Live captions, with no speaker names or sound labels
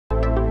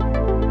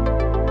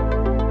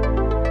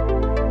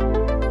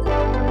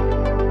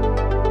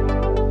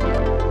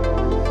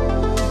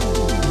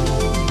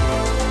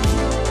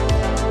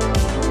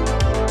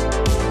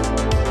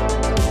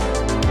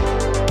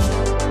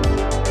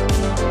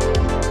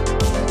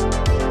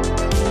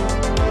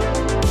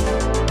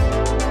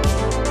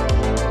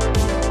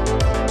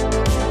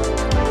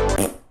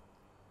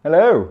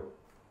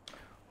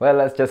Well,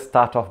 let's just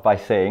start off by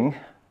saying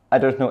I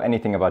don't know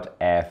anything about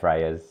air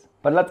fryers.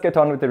 But let's get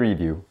on with the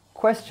review.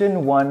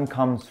 Question 1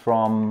 comes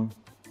from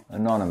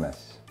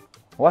Anonymous.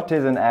 What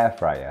is an air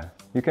fryer?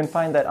 You can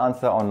find that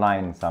answer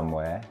online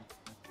somewhere.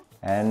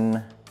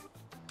 And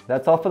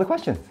that's all for the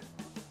questions.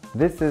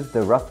 This is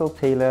the Russell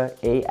Taylor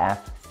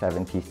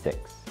AF-76.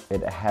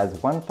 It has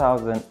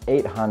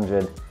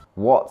 1,800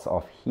 watts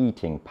of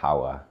heating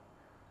power.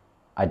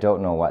 I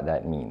don't know what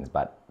that means,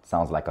 but it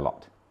sounds like a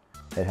lot.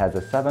 It has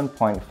a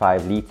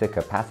 7.5 litre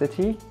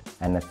capacity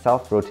and a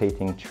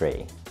self-rotating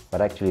tray. But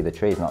actually the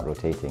tray is not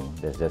rotating.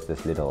 There's just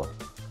this little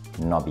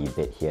knobby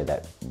bit here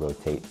that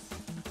rotates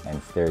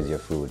and stirs your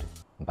food.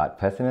 But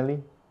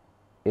personally,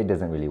 it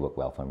doesn't really work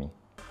well for me.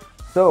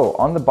 So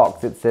on the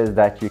box it says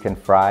that you can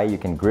fry, you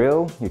can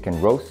grill, you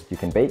can roast, you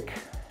can bake,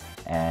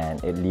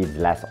 and it leaves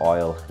less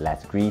oil,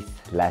 less grease,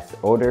 less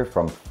odor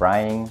from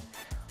frying.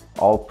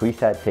 All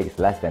preset takes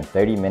less than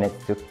 30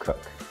 minutes to cook.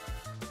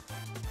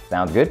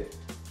 Sounds good?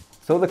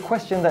 So the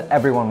question that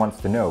everyone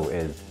wants to know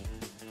is,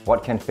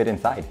 what can fit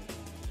inside?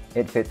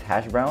 It fits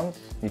hash browns.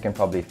 You can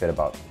probably fit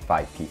about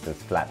 5 pieces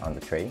flat on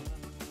the tray.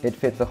 It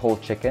fits a whole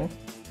chicken.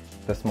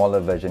 The smaller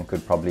version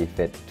could probably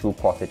fit 2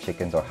 quarter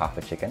chickens or half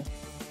a chicken.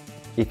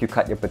 If you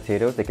cut your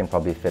potatoes, they can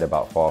probably fit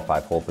about 4 or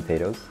 5 whole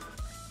potatoes.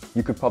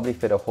 You could probably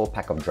fit a whole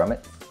pack of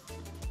drumettes.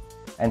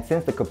 And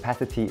since the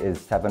capacity is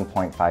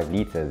 7.5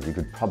 litres, you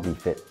could probably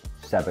fit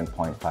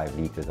 7.5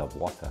 litres of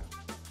water.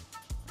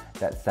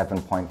 That's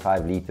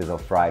 7.5 litres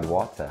of fried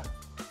water.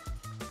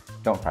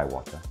 Don't fry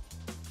water.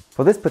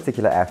 For this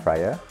particular air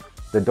fryer,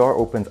 the door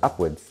opens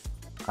upwards,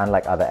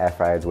 unlike other air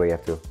fryers where you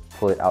have to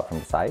pull it out from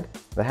the side.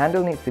 The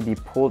handle needs to be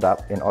pulled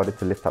up in order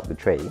to lift up the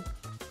tray.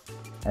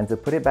 And to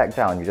put it back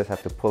down, you just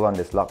have to pull on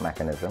this lock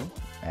mechanism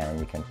and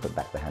you can put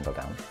back the handle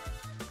down.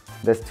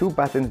 There's 2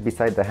 buttons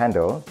beside the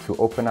handle to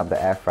open up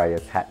the air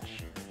fryer's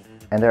hatch.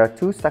 And there are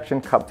 2 suction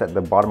cups at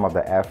the bottom of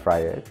the air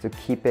fryer to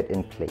keep it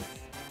in place.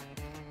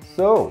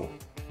 So,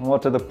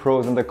 what are the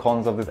pros and the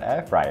cons of this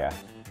air fryer?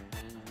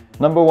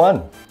 Number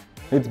 1,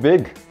 it's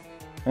big.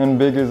 And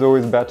big is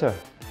always better.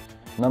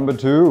 Number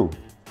 2,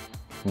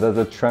 there's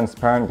a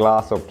transparent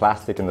glass or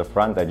plastic in the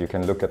front that you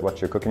can look at what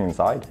you're cooking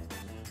inside.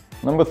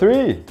 Number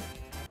 3,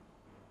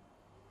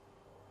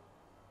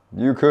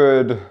 you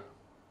could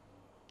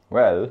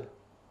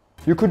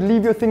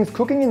leave your things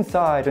cooking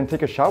inside and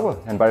take a shower,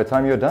 and by the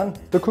time you're done,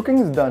 the cooking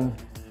is done.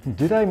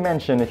 Did I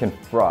mention it can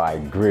fry,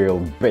 grill,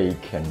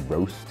 bake and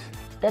roast?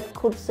 That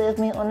could save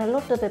me on a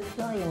lot of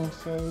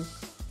appliances.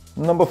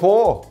 Number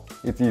 4,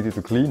 it's easy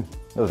to clean.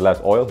 There's less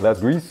oil,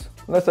 less grease,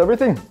 less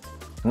everything.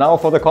 Now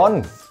for the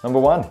cons. Number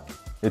 1,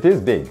 it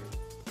is big.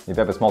 If you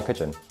have a small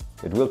kitchen,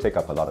 it will take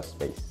up a lot of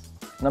space.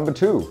 Number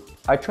 2,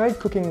 I tried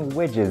cooking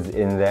wedges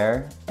in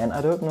there, and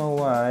I don't know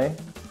why,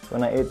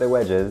 when I ate the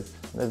wedges,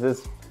 there's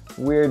this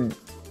weird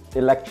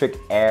electric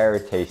air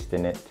taste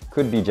in it.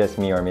 Could be just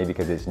me, or maybe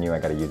because it's new I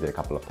gotta use it a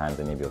couple of times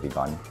and maybe it'll be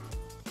gone.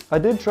 I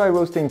did try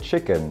roasting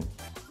chicken.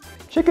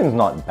 Chicken's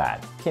not bad,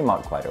 came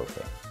out quite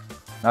okay.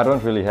 I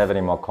don't really have any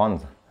more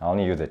cons. I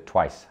only use it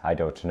twice, I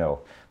don't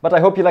know. But I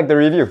hope you liked the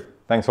review.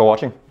 Thanks for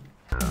watching.